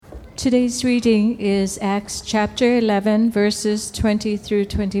Today's reading is Acts chapter 11, verses 20 through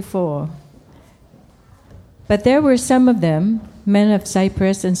 24. But there were some of them, men of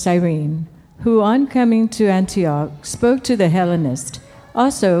Cyprus and Cyrene, who on coming to Antioch spoke to the Hellenists,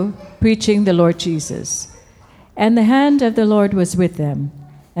 also preaching the Lord Jesus. And the hand of the Lord was with them,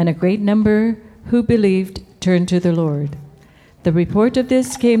 and a great number who believed turned to the Lord. The report of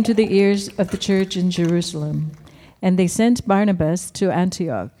this came to the ears of the church in Jerusalem, and they sent Barnabas to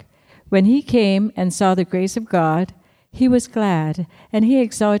Antioch. When he came and saw the grace of God, he was glad, and he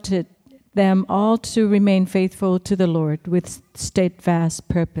exhorted them all to remain faithful to the Lord with steadfast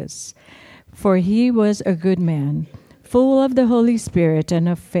purpose. For he was a good man, full of the Holy Spirit and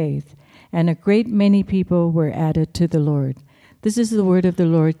of faith, and a great many people were added to the Lord. This is the word of the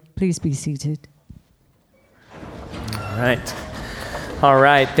Lord. Please be seated. All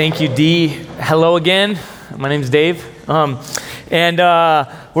right. Thank you, Dee. Hello again. My name's Dave.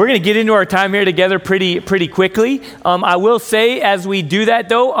 We're going to get into our time here together pretty quickly. I will say, as we do that,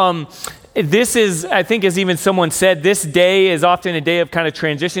 though, this is, I think, as even someone said, this day is often a day of kind of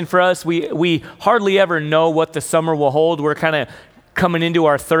transition for us. We hardly ever know what the summer will hold. We're kind of coming into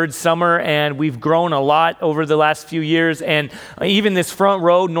our third summer, and we've grown a lot over the last few years. And even this front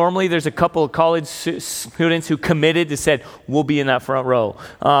row, normally there's a couple of college students who committed to said, we'll be in that front row.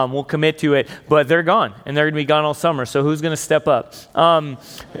 We'll commit to it, but they're gone, and they're going to be gone all summer. So who's going to step up? And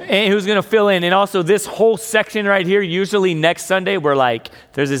who's going to fill in? And also this whole section right here, usually next Sunday,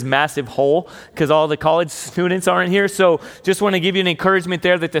 there's this massive hole because all the college students aren't here. So just want to give you an encouragement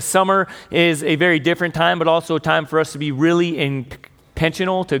there that the summer is a very different time, but also a time for us to be really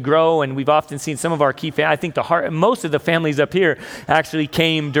intentional to grow. And we've often seen some of our key I think most of the families up here actually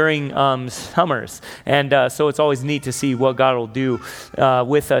came during summers. And so it's always neat to see what God will do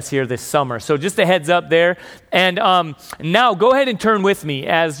with us here this summer. So just a heads up there. And now go ahead and turn with me.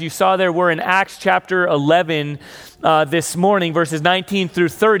 As you saw there, we're in Acts chapter 11 this morning, verses 19 through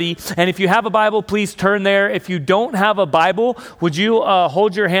 30. And if you have a Bible, please turn there. If you don't have a Bible, would you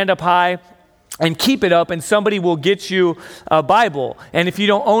hold your hand up high and keep it up, and somebody will get you a Bible. And if you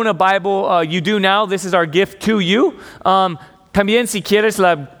don't own a Bible, you do now. This is our gift to you. También si quieres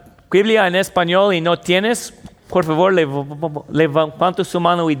la Biblia en español y no tienes, por favor, levanta su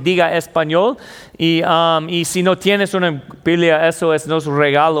mano y diga español. Y si no tienes una Biblia, eso es nuestro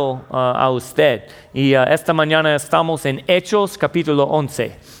regalo a usted. Y esta mañana estamos en Hechos capítulo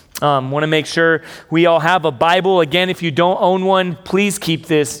 11. Want to make sure we all have a Bible. Again, if you don't own one, please keep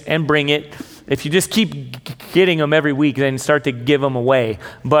this and bring it. If you just keep getting them every week, then start to give them away,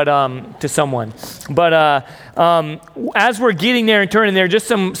 but to someone. But as we're getting there and turning there, just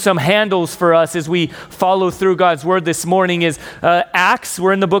some handles for us as we follow through God's Word this morning is Acts.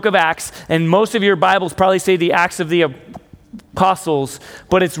 We're in the book of Acts, and most of your Bibles probably say the Acts of the Apostles,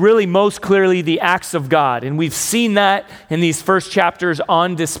 but it's really most clearly the acts of God. And we've seen that in these first chapters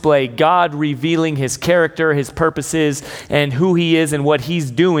on display, God revealing his character, his purposes, and who he is and what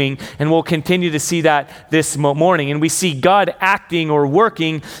he's doing. And we'll continue to see that this morning. And we see God acting or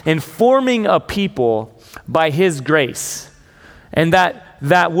working and forming a people by his grace. And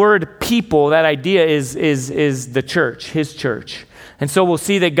that word people, that idea is the church, his church. And so we'll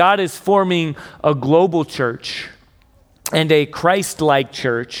see that God is forming a global church and a Christ-like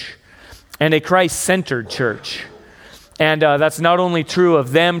church, and a Christ-centered church. And that's not only true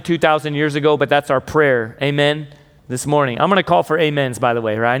of them 2,000 years ago, but that's our prayer, amen, this morning. I'm going to call for amens, by the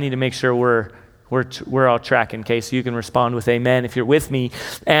way, right? I need to make sure we're all tracking, okay? So you can respond with amen if you're with me.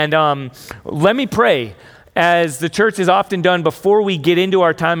 And let me pray. As the church has often done before we get into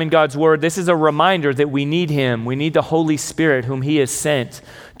our time in God's Word, this is a reminder that we need him. We need the Holy Spirit whom he has sent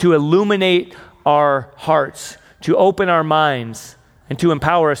to illuminate our hearts, to open our minds, and to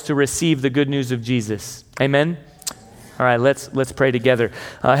empower us to receive the good news of Jesus. Amen? All right, let's pray together.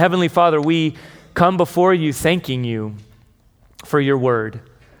 Heavenly Father, we come before you thanking you for your word,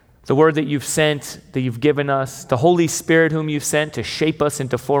 the word that you've sent, that you've given us, the Holy Spirit whom you've sent to shape us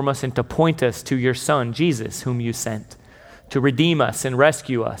and to form us and to point us to your Son, Jesus, whom you sent, to redeem us and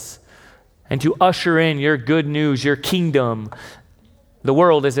rescue us, and to usher in your good news, your kingdom, the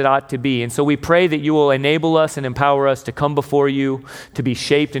world as it ought to be. And so we pray that you will enable us and empower us to come before you, to be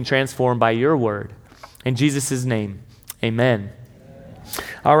shaped and transformed by your word. In Jesus' name, amen.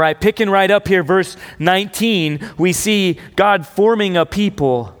 All right, picking right up here, verse 19, we see God forming a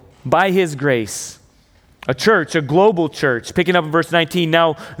people by his grace. A church, a global church. Picking up in verse 19,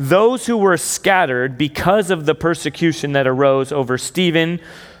 now those who were scattered because of the persecution that arose over Stephen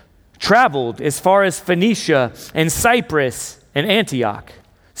traveled as far as Phoenicia and Cyprus and Antioch,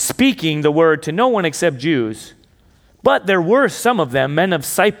 speaking the word to no one except Jews. But there were some of them, men of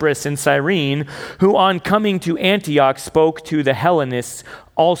Cyprus and Cyrene, who on coming to Antioch spoke to the Hellenists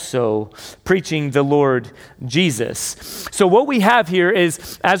also, preaching the Lord Jesus. So what we have here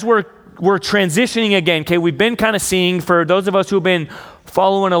is, as we're transitioning again, okay, we've been kind of seeing, for those of us who've been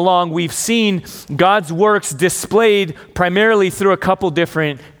following along, we've seen God's works displayed primarily through a couple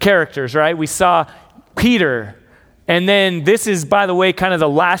different characters, right? We saw Peter, and then this is, by the way, kind of the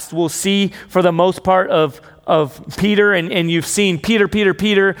last we'll see for the most part of Peter, and you've seen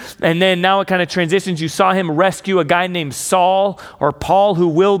Peter, and then now it kind of transitions. You saw him rescue a guy named Saul or Paul, who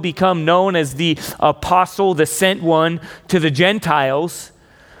will become known as the apostle, the sent one to the Gentiles.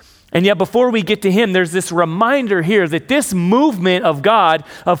 And yet before we get to him, there's this reminder here that this movement of God,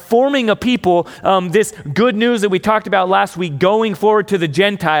 of forming a people, this good news that we talked about last week, going forward to the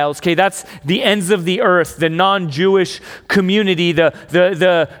Gentiles, okay, that's the ends of the earth, the non-Jewish community,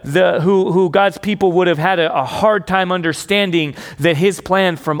 who God's people would have had a hard time understanding that his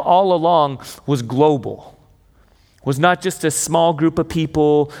plan from all along was global. Was not just a small group of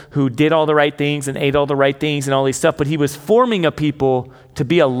people who did all the right things and ate all the right things and all these stuff, but he was forming a people to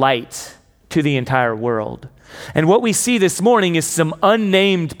be a light to the entire world. And what we see this morning is some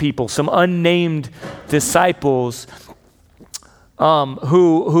unnamed people, some unnamed disciples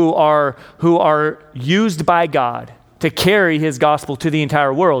who are used by God to carry his gospel to the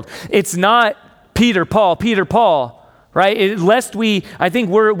entire world. It's not Peter, Paul, right? I think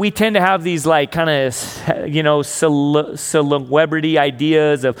we tend to have these like kind of, celebrity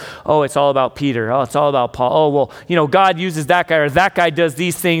ideas of, oh, it's all about Peter. Oh, it's all about Paul. Oh, well, God uses that guy, or that guy does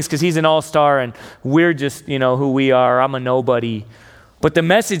these things because he's an all-star and we're just, who we are. I'm a nobody. But the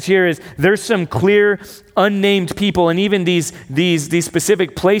message here is there's some clear unnamed people, and even these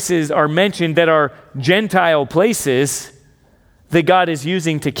specific places are mentioned that are Gentile places that God is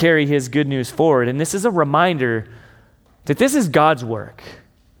using to carry his good news forward. And this is a reminder that this is God's work.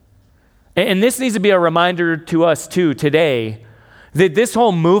 And this needs to be a reminder to us too today, that this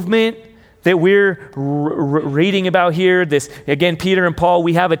whole movement that we're reading about here, this, again, Peter and Paul,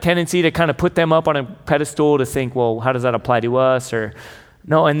 we have a tendency to kind of put them up on a pedestal to think, well, how does that apply to us? Or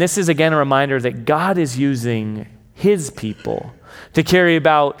no, and this is again a reminder that God is using his people to carry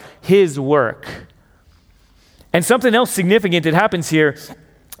about his work. And something else significant that happens here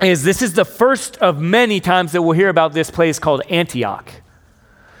is this is the first of many times that we'll hear about this place called Antioch.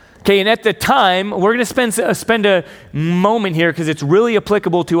 Okay, and at the time, we're going to spend a moment here because it's really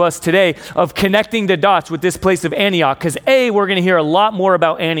applicable to us today of connecting the dots with this place of Antioch, because we're going to hear a lot more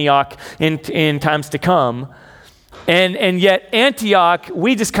about Antioch in times to come. And yet Antioch,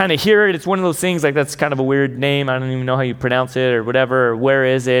 we just kind of hear it. It's one of those things like that's kind of a weird name. I don't even know how you pronounce it or whatever, or where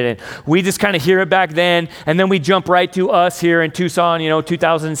is it? And we just kind of hear it back then. And then we jump right to us here in Tucson,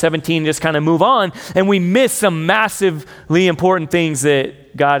 2017, just kind of move on. And we miss some massively important things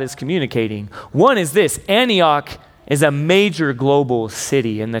that God is communicating. One is this: Antioch is a major global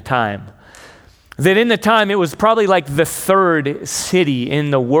city in the time. That in the time, it was probably like the third city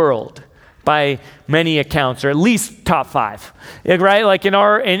in the world by many accounts, or at least top 5, right? Like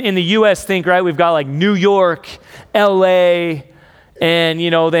in the U.S., right, we've got like New York, L.A., and,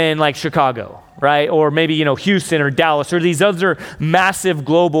 then like Chicago, right? Or maybe, Houston or Dallas or these other massive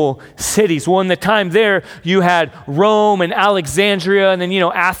global cities. Well, in the time there, you had Rome and Alexandria, and then,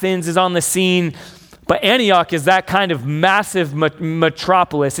 Athens is on the scene. But Antioch is that kind of massive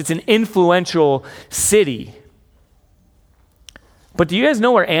metropolis. It's an influential city. But do you guys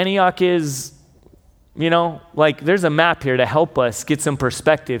know where Antioch is? There's a map here to help us get some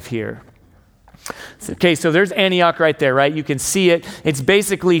perspective here. Okay, so there's Antioch right there, right? You can see it. It's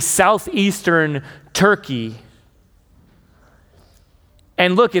basically southeastern Turkey.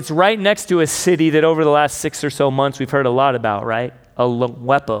 And look, it's right next to a city that over the last 6 or so months we've heard a lot about, right?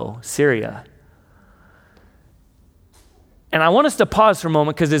 Aleppo, Syria. And I want us to pause for a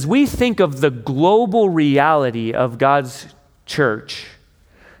moment, because as we think of the global reality of God's church,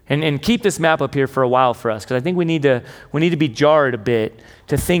 and keep this map up here for a while for us, because I think we need to be jarred a bit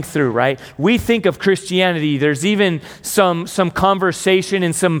to think through, right? We think of Christianity. There's even some conversation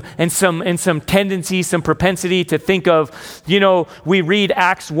and some tendency, some propensity to think of, we read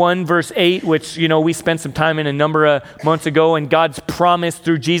Acts 1 verse 8, which, we spent some time in a number of months ago, and God's promise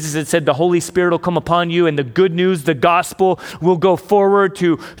through Jesus, it said the Holy Spirit will come upon you, and the good news, the gospel, will go forward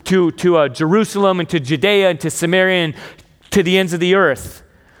to Jerusalem and to Judea and to Samaria and to the ends of the earth.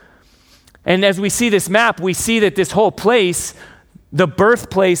 And as we see this map, we see that this whole place, the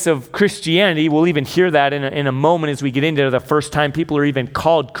birthplace of Christianity, we'll even hear that in a moment as we get into the first time people are even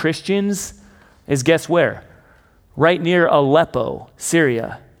called Christians, is guess where? Right near Aleppo,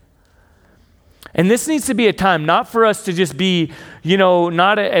 Syria. And this needs to be a time not for us to just be,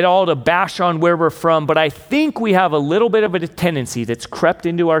 not at all to bash on where we're from, but I think we have a little bit of a tendency that's crept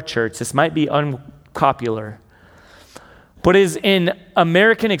into our church. This might be unpopular, but is in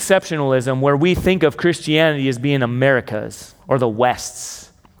American exceptionalism where we think of Christianity as being America's or the West's.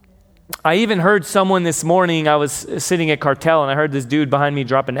 I even heard someone this morning, I was sitting at Cartel, and I heard this dude behind me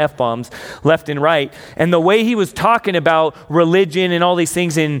dropping F-bombs left and right. And the way he was talking about religion and all these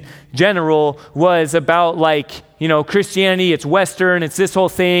things in general was about Christianity, it's Western, it's this whole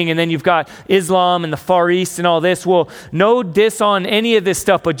thing. And then you've got Islam and the Far East and all this. Well, no diss on any of this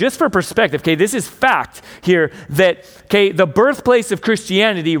stuff, but just for perspective, okay, this is fact here that, the birthplace of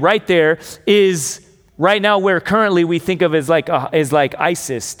Christianity right there is right now where currently we think of as like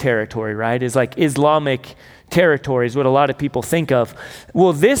ISIS territory, right? Is like Islamic territory is what a lot of people think of.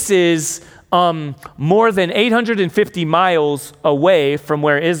 Well, this is more than 850 miles away from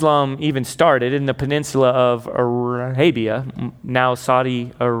where Islam even started in the peninsula of Arabia, now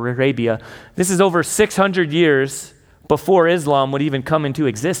Saudi Arabia. This is over 600 years before Islam would even come into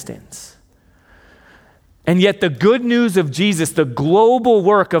existence. And yet the good news of Jesus, the global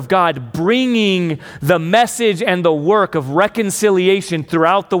work of God bringing the message and the work of reconciliation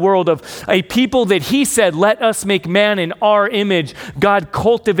throughout the world of a people that he said, let us make man in our image, God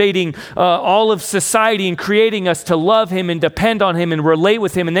cultivating all of society and creating us to love him and depend on him and relate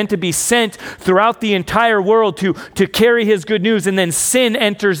with him and then to be sent throughout the entire world to carry his good news. And then sin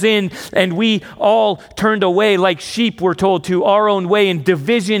enters in and we all turned away like sheep, we're told, to our own way, and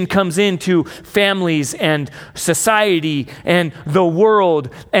division comes into families and society and the world.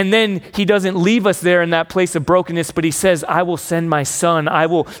 And then he doesn't leave us there in that place of brokenness, but he says, I will send my son. I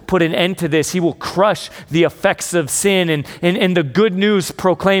will put an end to this. He will crush the effects of sin. And the good news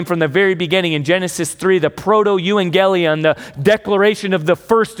proclaimed from the very beginning in Genesis 3, the proto-evangelion, the declaration of the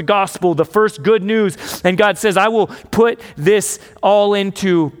first gospel, the first good news. And God says, I will put this all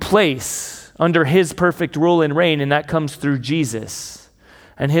into place under his perfect rule and reign. And that comes through Jesus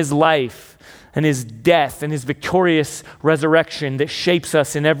and his life and his death and his victorious resurrection that shapes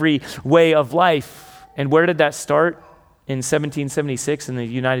us in every way of life. And where did that start? In 1776 in the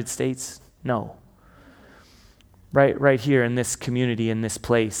United States? No. Right here in this community, in this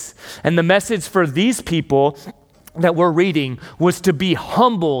place. And the message for these people that we're reading was to be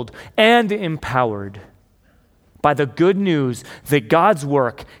humbled and empowered by the good news that God's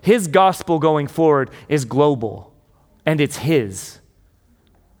work, his gospel going forward, is global and it's his.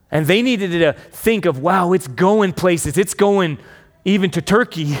 And they needed to think of, wow, it's going places. It's going even to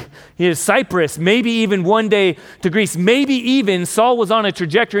Turkey, Cyprus, maybe even one day to Greece. Maybe even Saul was on a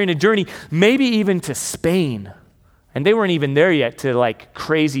trajectory and a journey, maybe even to Spain. And they weren't even there yet to like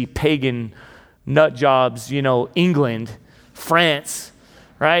crazy pagan nut jobs, England, France,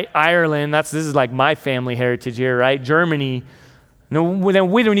 right? Ireland, this is like my family heritage here, right? Germany. No,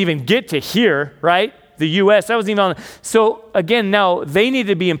 then we don't even get to here, right? The U.S., that wasn't even on. So again, now they need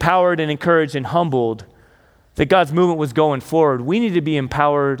to be empowered and encouraged and humbled that God's movement was going forward. We need to be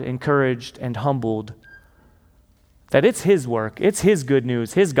empowered, encouraged, and humbled that it's his work, it's his good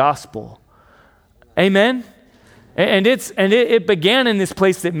news, his gospel. Amen? And it began in this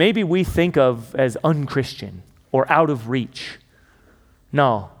place that maybe we think of as unchristian or out of reach.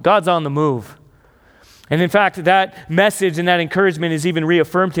 No, God's on the move. And in fact, that message and that encouragement is even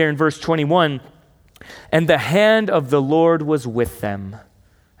reaffirmed here in verse 21. And the hand of the Lord was with them,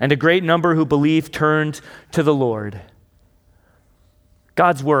 and a great number who believed turned to the Lord.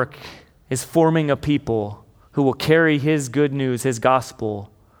 God's work is forming a people who will carry his good news, his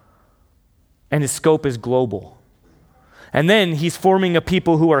gospel, and his scope is global. And then he's forming a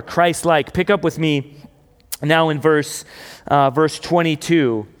people who are Christ-like. Pick up with me now in verse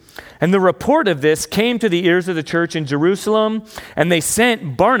 22. And the report of this came to the ears of the church in Jerusalem, and they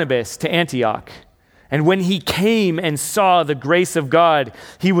sent Barnabas to Antioch. And when he came and saw the grace of God,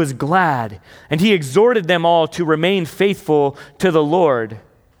 he was glad, and he exhorted them all to remain faithful to the Lord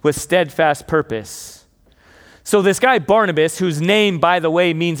with steadfast purpose. So this guy Barnabas, whose name, by the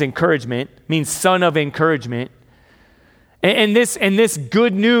way, means encouragement, means son of encouragement, and this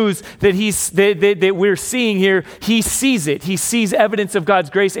good news that we're seeing here, he sees it. He sees evidence of God's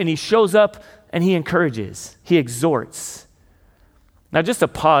grace, and he shows up and he encourages, he exhorts. Now, just to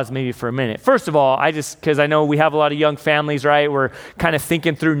pause maybe for a minute. First of all, because I know we have a lot of young families, right? We're kind of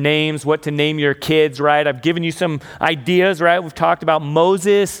thinking through names, what to name your kids, right? I've given you some ideas, right? We've talked about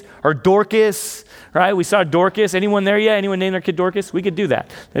Moses or Dorcas, right? We saw Dorcas. Anyone there yet? Anyone name their kid Dorcas? We could do that.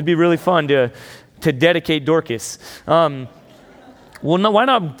 That'd be really fun to dedicate Dorcas. Well, no, why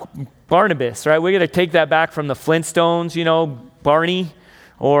not Barnabas, right? We're going to take that back from the Flintstones, Barney,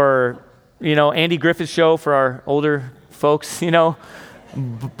 or Andy Griffith Show for our older folks,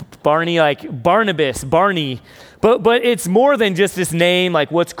 Barney, like Barnabas, Barney. But it's more than just this name,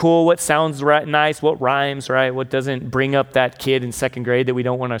 like what's cool, what sounds nice, what rhymes, right? What doesn't bring up that kid in second grade that we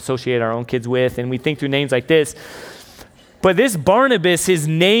don't want to associate our own kids with. And we think through names like this. But this Barnabas, his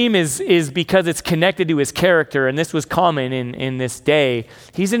name is because it's connected to his character, and this was common in this day.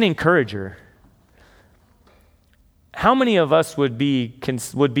 He's an encourager. How many of us would be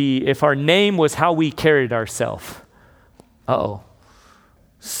if our name was how we carried ourselves?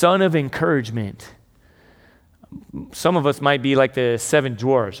 Son of encouragement. Some of us might be like the 7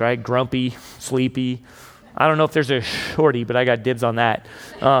 dwarves, right? Grumpy, sleepy. I don't know if there's a shorty, but I got dibs on that.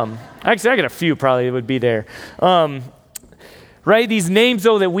 Actually, I got a few probably that would be there. Right? These names,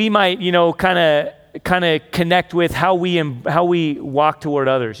 though, that we might, kind of connect with how we walk toward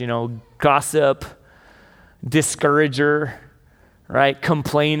others. Gossip, discourager, right?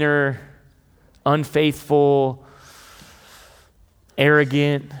 Complainer, unfaithful,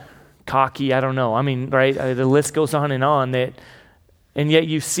 arrogant, cocky, I don't know. I mean, right? The list goes on, and yet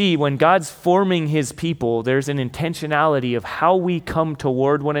you see when God's forming his people, there's an intentionality of how we come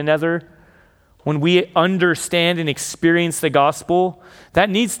toward one another. When we understand and experience the gospel,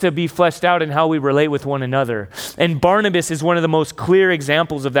 that needs to be fleshed out in how we relate with one another. And Barnabas is one of the most clear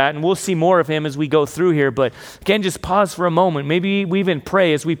examples of that, and we'll see more of him as we go through here. But again, just pause for a moment. Maybe we even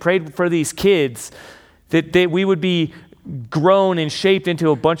pray as we prayed for these kids that we would be grown and shaped into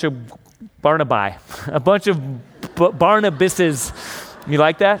a bunch of Barnabai, a bunch of Barnabases. You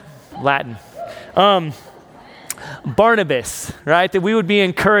like that? Latin. Barnabas, right? That we would be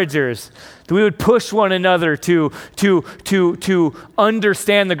encouragers, that we would push one another to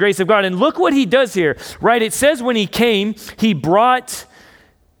understand the grace of God. And look what he does here, right? It says when he came, he brought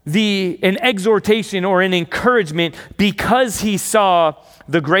an exhortation or an encouragement because he saw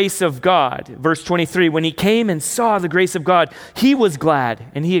the grace of God. Verse 23, when he came and saw the grace of God, he was glad,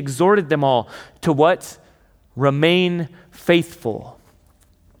 and he exhorted them all to what? Remain faithful.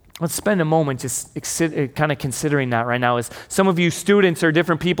 Let's spend a moment just kind of considering that right now. As some of you students are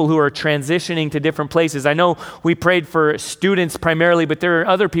different people who are transitioning to different places. I know we prayed for students primarily, but there are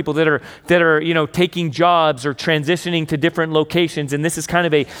other people that are taking jobs or transitioning to different locations. And this is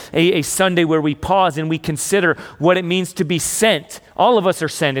kind of a Sunday where we pause and we consider what it means to be sent. All of us are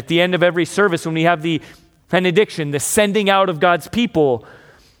sent at the end of every service when we have the benediction, the sending out of God's people.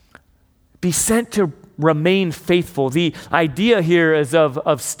 Be sent to remain faithful. The idea here is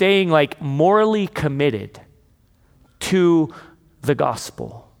of staying like morally committed to the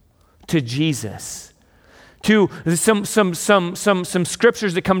gospel, to Jesus. To some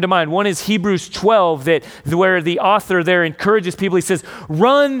scriptures that come to mind. One is Hebrews 12, where the author there encourages people. He says,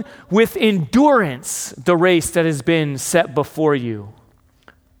 "Run with endurance the race that has been set before you."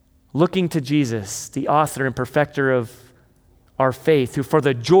 Looking to Jesus, the author and perfecter of our faith, who for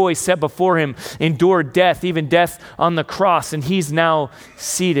the joy set before him endured death, even death on the cross, and he's now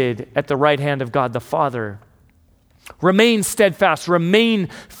seated at the right hand of God the Father. Remain steadfast, remain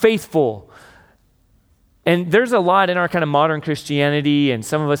faithful. And there's a lot in our kind of modern Christianity, and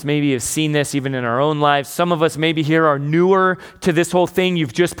some of us maybe have seen this even in our own lives. Some of us maybe here are newer to this whole thing.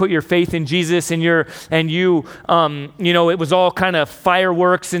 You've just put your faith in Jesus, and it was all kind of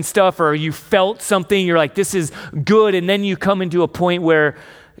fireworks and stuff, or you felt something. You're like, this is good, and then you come into a point where,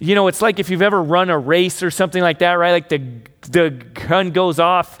 it's like if you've ever run a race or something like that, right? Like the gun goes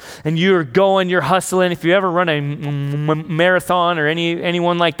off and you're hustling. If you ever run a marathon or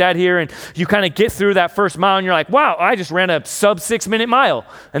anyone like that here, and you kind of get through that first mile and you're like, wow, I just ran a sub 6-minute mile.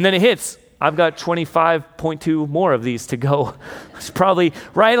 And then it hits, I've got 25.2 more of these to go. It's probably,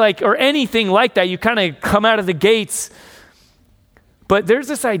 right? Like, or anything like that. You kind of come out of the gates. But there's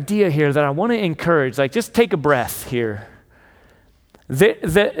this idea here that I want to encourage, like just take a breath here.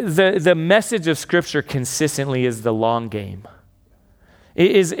 The message of Scripture consistently is the long game.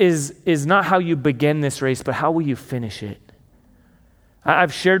 It is not how you begin this race, but how will you finish it?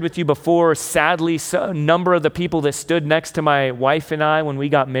 I've shared with you before, sadly, a number of the people that stood next to my wife and I when we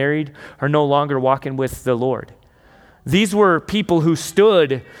got married are no longer walking with the Lord. These were people who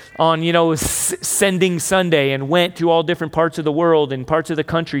stood on, Sending Sunday and went to all different parts of the world and parts of the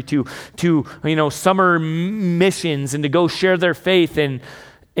country to summer missions and to go share their faith. And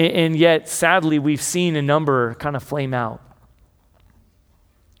yet, sadly, we've seen a number kind of flame out.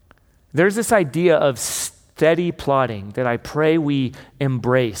 There's this idea of steady plodding that I pray we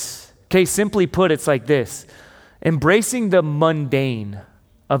embrace. Okay, simply put, it's like this. Embracing the mundane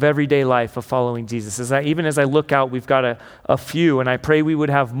of everyday life of following Jesus. Even as I look out, we've got a few, and I pray we would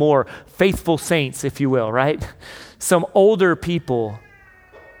have more faithful saints, if you will, right? Some older people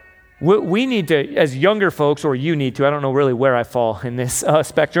We need to, as younger folks, or you need to, I don't know really where I fall in this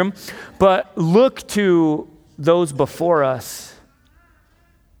spectrum, but look to those before us.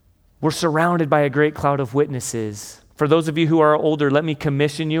 We're surrounded by a great cloud of witnesses. For those of you who are older, let me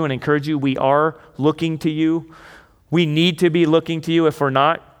commission you and encourage you. We are looking to you. We need to be looking to you. If we're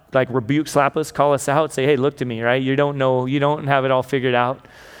not, like rebuke, slap us, call us out, say, hey, look to me, right? You don't know, you don't have it all figured out.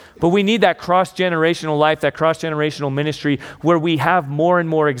 But we need that cross-generational life, that cross-generational ministry where we have more and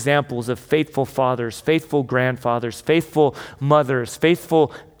more examples of faithful fathers, faithful grandfathers, faithful mothers,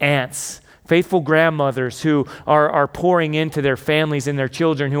 faithful aunts, faithful grandmothers who are pouring into their families and their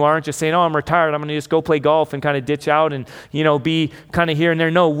children, who aren't just saying, oh, I'm retired, I'm going to just go play golf and kind of ditch out and, be kind of here and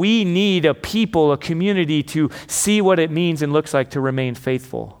there. No, we need a people, a community to see what it means and looks like to remain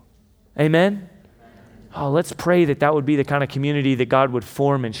faithful. Amen? Oh, let's pray that would be the kind of community that God would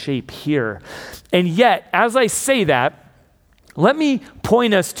form and shape here. And yet, as I say that, let me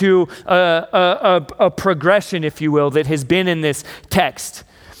point us to a progression, if you will, that has been in this text.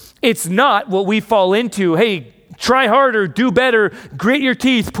 It's not what we fall into, hey, try harder, do better, grit your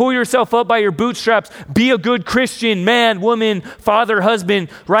teeth, pull yourself up by your bootstraps, be a good Christian, man, woman, father, husband,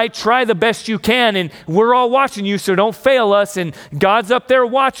 right? Try the best you can, and we're all watching you, so don't fail us, and God's up there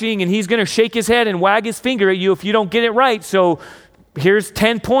watching, and he's going to shake his head and wag his finger at you if you don't get it right, so here's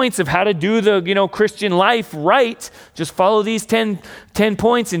 10 points of how to do the Christian life right. Just follow these 10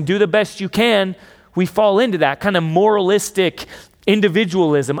 points and do the best you can. We fall into that kind of moralistic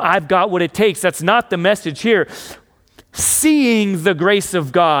individualism. I've got what it takes. That's not the message here. Seeing the grace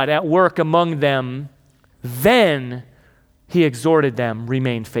of God at work among them, then he exhorted them,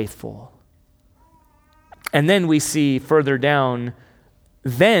 remain faithful. And then we see further down,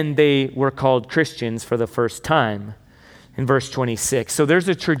 then they were called Christians for the first time in verse 26. So there's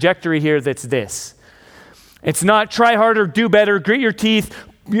a trajectory here that's this. It's not try harder, do better, grit your teeth,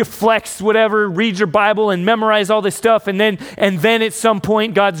 you flex whatever, read your Bible and memorize all this stuff, and then at some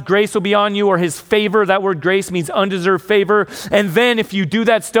point God's grace will be on you, or his favor. That word grace means undeserved favor. And then if you do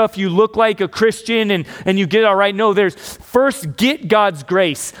that stuff, you look like a Christian and you get all right. No, there's first get God's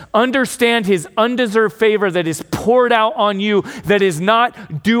grace. Understand his undeserved favor that is poured out on you, that is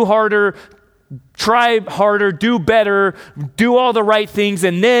not do harder, try harder, do better, do all the right things,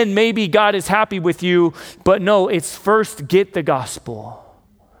 and then maybe God is happy with you. But no, it's first get the gospel.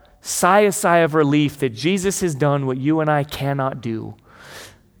 Sigh a sigh of relief that Jesus has done what you and I cannot do.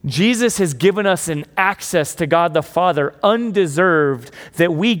 Jesus has given us an access to God the Father, undeserved,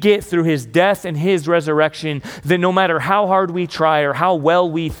 that we get through his death and his resurrection, that no matter how hard we try or how well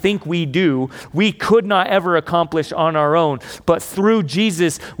we think we do, we could not ever accomplish on our own. But through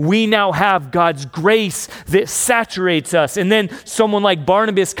Jesus, we now have God's grace that saturates us. And then someone like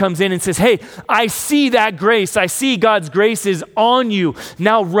Barnabas comes in and says, hey, I see that grace. I see God's grace is on you.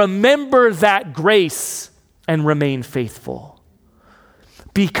 Now remember that grace and remain faithful.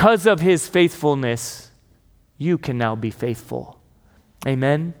 Because of his faithfulness, you can now be faithful.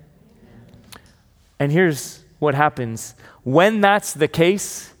 Amen? And here's what happens. When that's the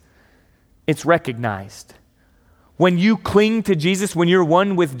case, it's recognized. When you cling to Jesus, when you're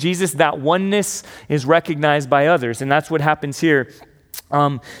one with Jesus, that oneness is recognized by others. And that's what happens here.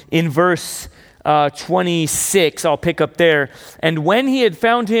 In verse 26, I'll pick up there. And when he had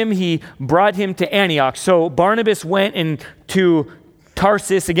found him, he brought him to Antioch. So Barnabas went to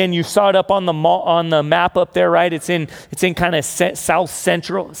Tarsus. Again, you saw it up on the map up there, right? It's in kind of south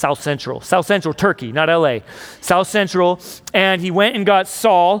central Turkey, not LA, south central. And he went and got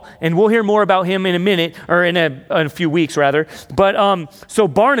Saul, and we'll hear more about him in a minute, or in a few weeks rather. But so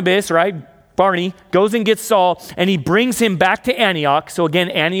Barnabas, right? Barney goes and gets Saul, and he brings him back to Antioch. So again,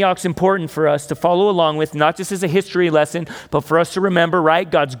 Antioch's important for us to follow along with, not just as a history lesson, but for us to remember, right?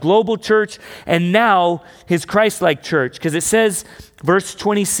 God's global church, and now his Christ-like church. Because it says, verse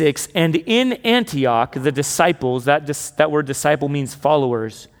 26, and in Antioch, the disciples, that word disciple means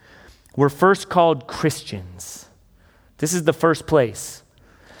followers, were first called Christians. This is the first place.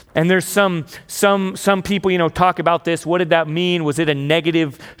 And there's some people, talk about this. What did that mean? Was it a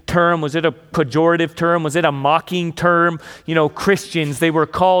negative term? Was it a pejorative term? Was it a mocking term? Christians, they were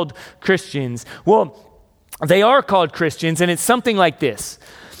called Christians. Well, they are called Christians, and it's something like this.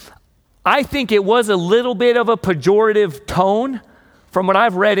 I think it was a little bit of a pejorative tone from what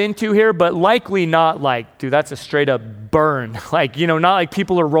I've read into here, but likely not like, dude, that's a straight up burn. Like, not like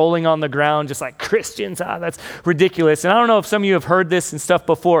people are rolling on the ground just like Christians. That's ridiculous. And I don't know if some of you have heard this and stuff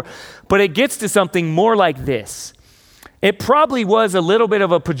before, but it gets to something more like this. It probably was a little bit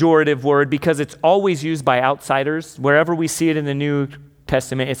of a pejorative word because it's always used by outsiders. Wherever we see it in the New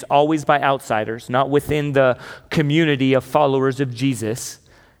Testament, it's always by outsiders, not within the community of followers of Jesus.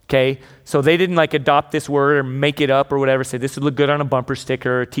 okay? So they didn't like adopt this word or make it up or whatever, say this would look good on a bumper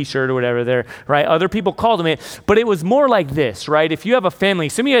sticker or a t-shirt or whatever there, right? Other people called them it, but it was more like this, right? If you have a family,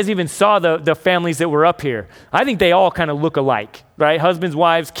 some of you guys even saw the families that were up here. I think they all kind of look alike, right? Husbands,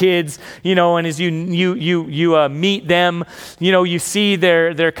 wives, kids, and as you meet them, you see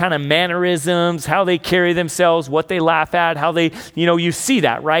their kind of mannerisms, how they carry themselves, what they laugh at, how they, you see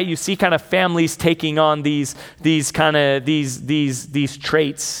that, right? You see kind of families taking on these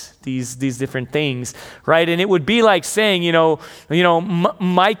traits, these different things, right? And it would be like saying,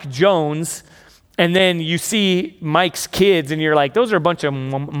 Mike Jones, and then you see Mike's kids, and you're like, those are a bunch of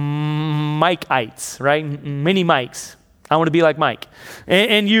Mike-ites, right? Mini Mikes. I want to be like Mike,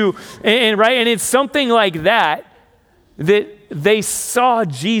 and it's something like that they saw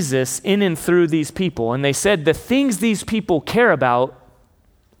Jesus in and through these people, and they said the things these people care about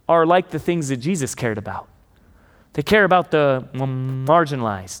are like the things that Jesus cared about. They care about the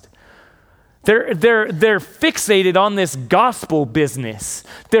marginalized. They're fixated on this gospel business.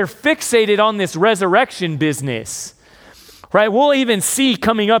 They're fixated on this resurrection business, right? We'll even see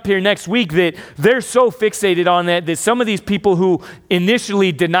coming up here next week that they're so fixated on that some of these people who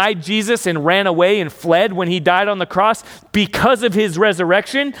initially denied Jesus and ran away and fled when he died on the cross, because of his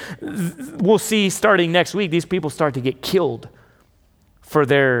resurrection, we'll see starting next week, these people start to get killed for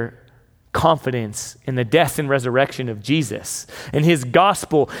their confidence in the death and resurrection of Jesus and his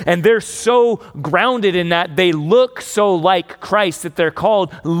gospel. And they're so grounded in that, they look so like Christ that they're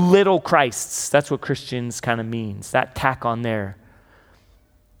called little Christs. That's what Christians kind of means, that tack on there.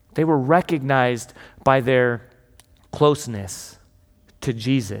 They were recognized by their closeness to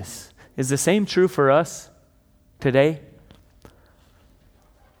Jesus. Is the same true for us today?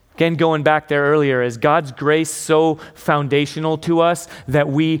 Again, going back there earlier, is God's grace so foundational to us that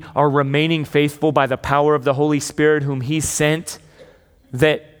we are remaining faithful by the power of the Holy Spirit whom he sent,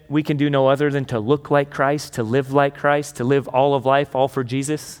 that we can do no other than to look like Christ, to live like Christ, to live all of life, all for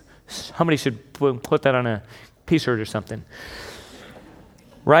Jesus? Somebody should put that on a t-shirt or something.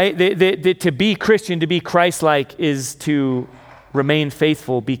 Right? To be Christian, to be Christ-like, is to remain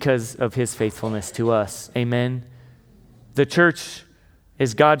faithful because of his faithfulness to us. Amen? The church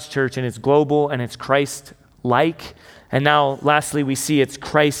is God's church, and it's global, and it's Christ-like. And now, lastly, we see it's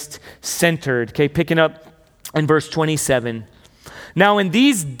Christ-centered. Okay, picking up in verse 27. Now, in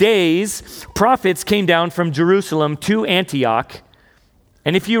these days, prophets came down from Jerusalem to Antioch.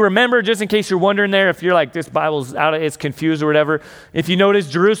 And if you remember, just in case you're wondering there, if you're like, this Bible's it's confused or whatever, if you notice,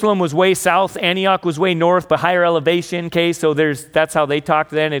 Jerusalem was way south, Antioch was way north, but higher elevation, okay? So that's how they talked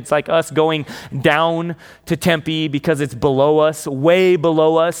then. It's like us going down to Tempe because it's below us, way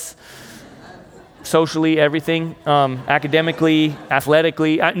below us, socially, everything, academically,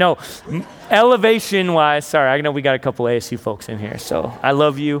 athletically. Elevation-wise, sorry, I know we got a couple ASU folks in here, so I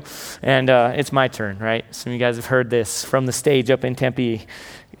love you, and it's my turn, right? Some of you guys have heard this from the stage up in Tempe,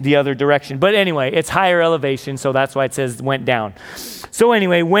 the other direction. But anyway, it's higher elevation, so that's why it says went down. So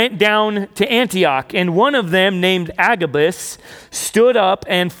anyway, went down to Antioch, and one of them, named Agabus, stood up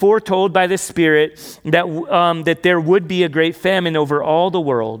and foretold by the Spirit that there would be a great famine over all the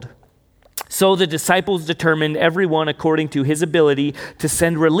world. So the disciples determined, everyone according to his ability, to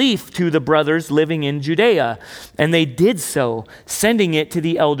send relief to the brothers living in Judea. And they did so, sending it to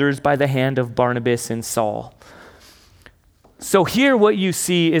the elders by the hand of Barnabas and Saul. So here what you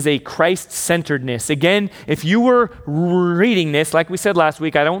see is a Christ-centeredness. Again, if you were reading this, like we said last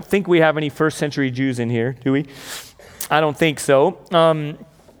week, I don't think we have any first century Jews in here, do we? I don't think so.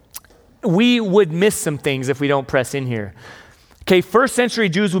 We would miss some things if we don't press in here. Okay, first century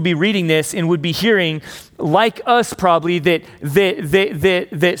Jews would be reading this and would be hearing, like us probably, that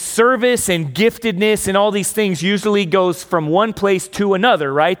service and giftedness and all these things usually goes from one place to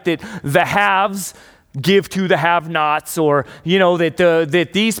another, right? That the haves give to the have-nots, or, that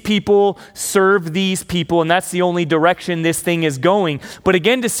these people serve these people, and that's the only direction this thing is going. But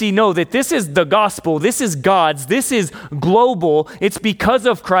again, to see, no, that this is the gospel, this is God's, this is global. It's because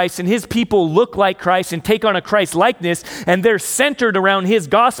of Christ, and his people look like Christ and take on a Christ likeness, and they're centered around his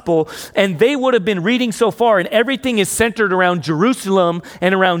gospel. And they would have been reading so far, and everything is centered around Jerusalem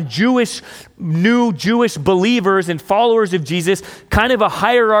and around new Jewish believers and followers of Jesus, kind of a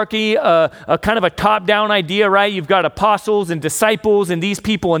hierarchy, a kind of a top-down idea, right? You've got apostles and disciples and these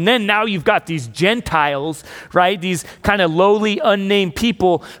people, and then now you've got these Gentiles, right? These kind of lowly, unnamed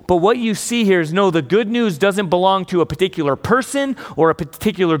people. But what you see here is, no, the good news doesn't belong to a particular person or a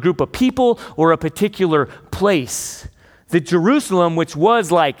particular group of people or a particular place. The Jerusalem, which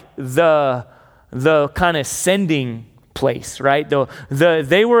was like the kind of sending place, right?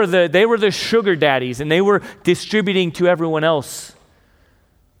 They were the sugar daddies, and they were distributing to everyone else.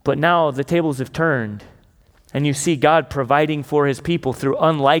 But now the tables have turned, and you see God providing for his people through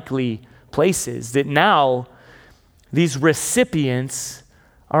unlikely places, that now these recipients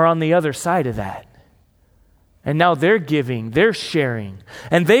are on the other side of that. And now they're giving, they're sharing.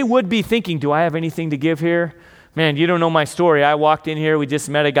 And they would be thinking, do I have anything to give here? Man, you don't know my story. I walked in here, we just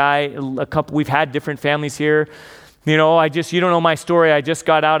met a guy, we've had different families here. You don't know my story. I just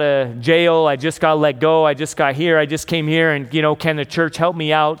got out of jail. I just got let go. I just got here. I just came here and, can the church help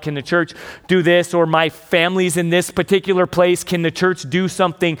me out? Can the church do this? Or my family's in this particular place. Can the church do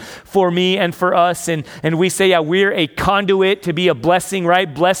something for me and for us? And we say, yeah, we're a conduit to be a blessing,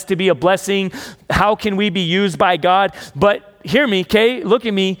 right? Blessed to be a blessing. How can we be used by God? But hear me, okay? Look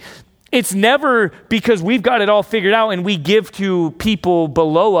at me. It's never because we've got it all figured out and we give to people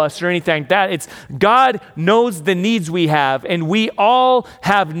below us or anything like that. It's God knows the needs we have, and we all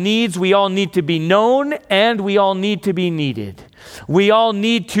have needs. We all need to be known, and we all need to be needed. We all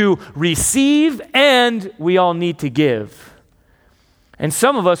need to receive, and we all need to give. And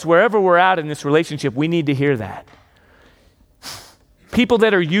some of us, wherever we're at in this relationship, we need to hear that. People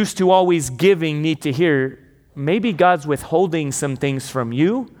that are used to always giving need to hear, maybe God's withholding some things from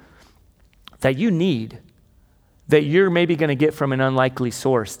you that you need, that you're maybe going to get from an unlikely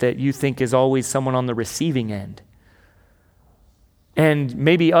source that you think is always someone on the receiving end. And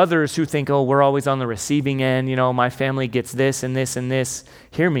maybe others who think, oh, we're always on the receiving end, my family gets this and this and this.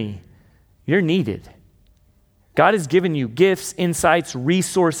 Hear me, you're needed. God has given you gifts, insights,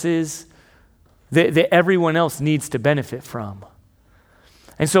 resources that everyone else needs to benefit from.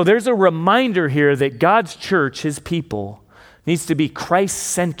 And so there's a reminder here that God's church, his people, needs to be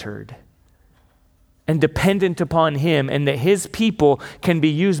Christ-centered and dependent upon him, and that his people can be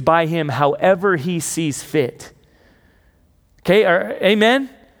used by him however he sees fit. Okay, amen?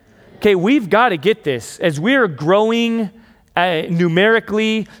 Okay, we've got to get this. As we're growing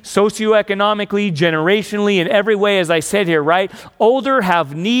numerically, socioeconomically, generationally, in every way, as I said here, right? Older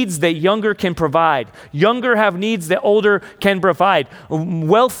have needs that younger can provide. Younger have needs that older can provide.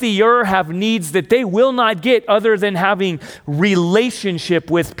 Wealthier have needs that they will not get other than having relationship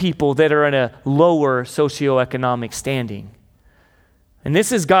with people that are in a lower socioeconomic standing. And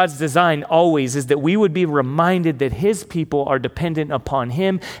this is God's design always, is that we would be reminded that his people are dependent upon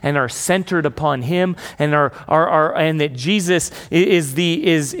him and are centered upon him, and and that Jesus is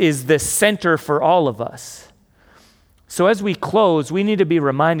the center for all of us. So as we close, we need to be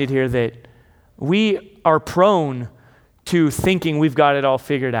reminded here that we are prone to thinking we've got it all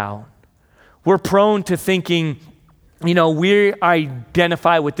figured out. We're prone to thinking, we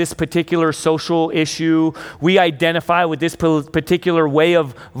identify with this particular social issue. We identify with this particular way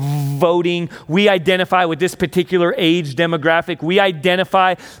of voting. We identify with this particular age demographic. We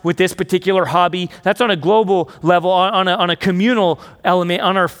identify with this particular hobby. That's on a global level, on a communal element,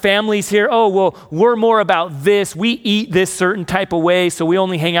 on our families here. Oh, well, we're more about this. We eat this certain type of way, so we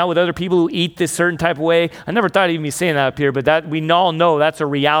only hang out with other people who eat this certain type of way. I never thought I'd even be saying that up here, but that we all know that's a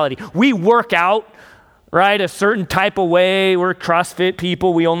reality. We work out, right, a certain type of way. We're CrossFit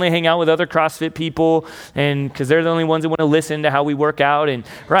people. We only hang out with other CrossFit people, and because they're the only ones that want to listen to how we work out, and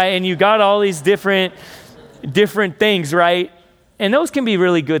right, and you got all these different things, right? And those can be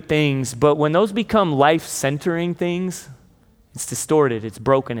really good things, but when those become life-centering things, it's distorted, it's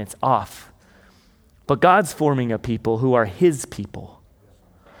broken, it's off. But God's forming a people who are his people.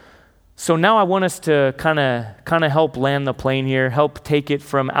 So now I want us to kind of help land the plane here, help take it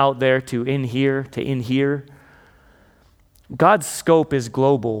from out there to in here. God's scope is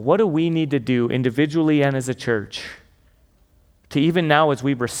global. What do we need to do individually and as a church to, even now as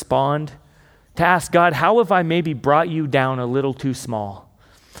we respond, to ask God, how have I maybe brought you down a little too small?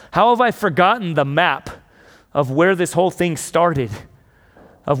 How have I forgotten the map of where this whole thing started,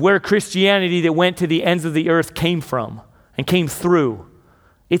 of where Christianity that went to the ends of the earth came from and came through?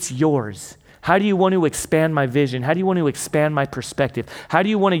 It's yours. How do you want to expand my vision? How do you want to expand my perspective? How do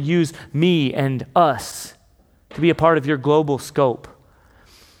you want to use me and us to be a part of your global scope?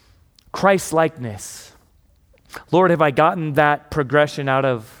 Christ-likeness. Lord, have I gotten that progression out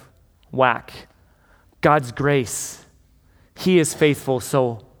of whack? God's grace. He is faithful,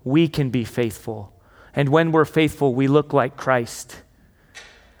 so we can be faithful. And when we're faithful, we look like Christ.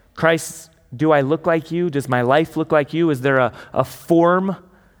 Christ, do I look like you? Does my life look like you? Is there a form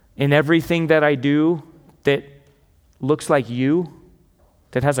in everything that I do that looks like you,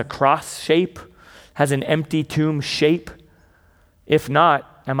 that has a cross shape, has an empty tomb shape? If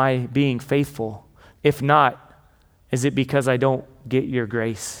not, am I being faithful? If not, is it because I don't get your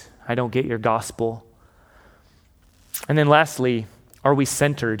grace? I don't get your gospel? And then lastly, are we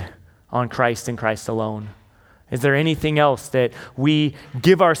centered on Christ and Christ alone? Is there anything else that we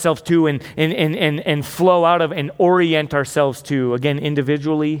give ourselves to and flow out of and orient ourselves to, again,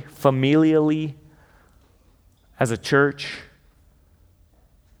 individually, familially, as a church?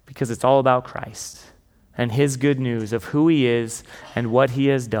 Because it's all about Christ and his good news of who he is and what he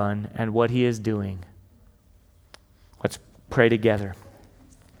has done and what he is doing. Let's pray together.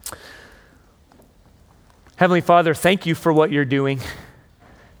 Heavenly Father, thank you for what you're doing.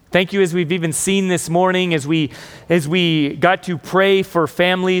 Thank you, as we've even seen this morning, as we got to pray for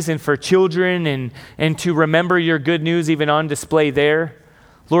families and for children and to remember your good news even on display there.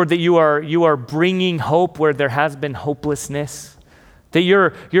 Lord, that you are bringing hope where there has been hopelessness. That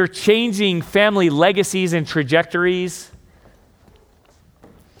you're changing family legacies and trajectories.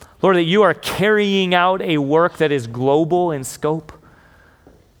 Lord, that you are carrying out a work that is global in scope.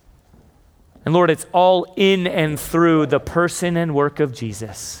 And Lord, it's all in and through the person and work of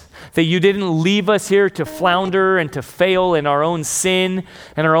Jesus. That you didn't leave us here to flounder and to fail in our own sin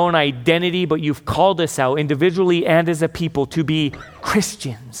and our own identity, but you've called us out individually and as a people to be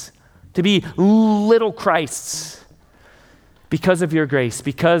Christians, to be little Christs because of your grace,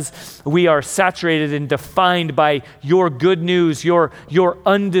 because we are saturated and defined by your good news, your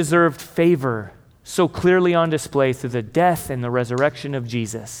undeserved favor, so clearly on display through the death and the resurrection of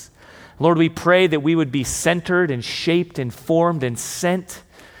Jesus. Lord, we pray that we would be centered and shaped and formed and sent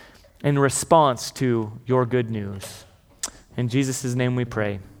in response to your good news. In Jesus' name we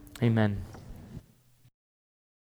pray. Amen.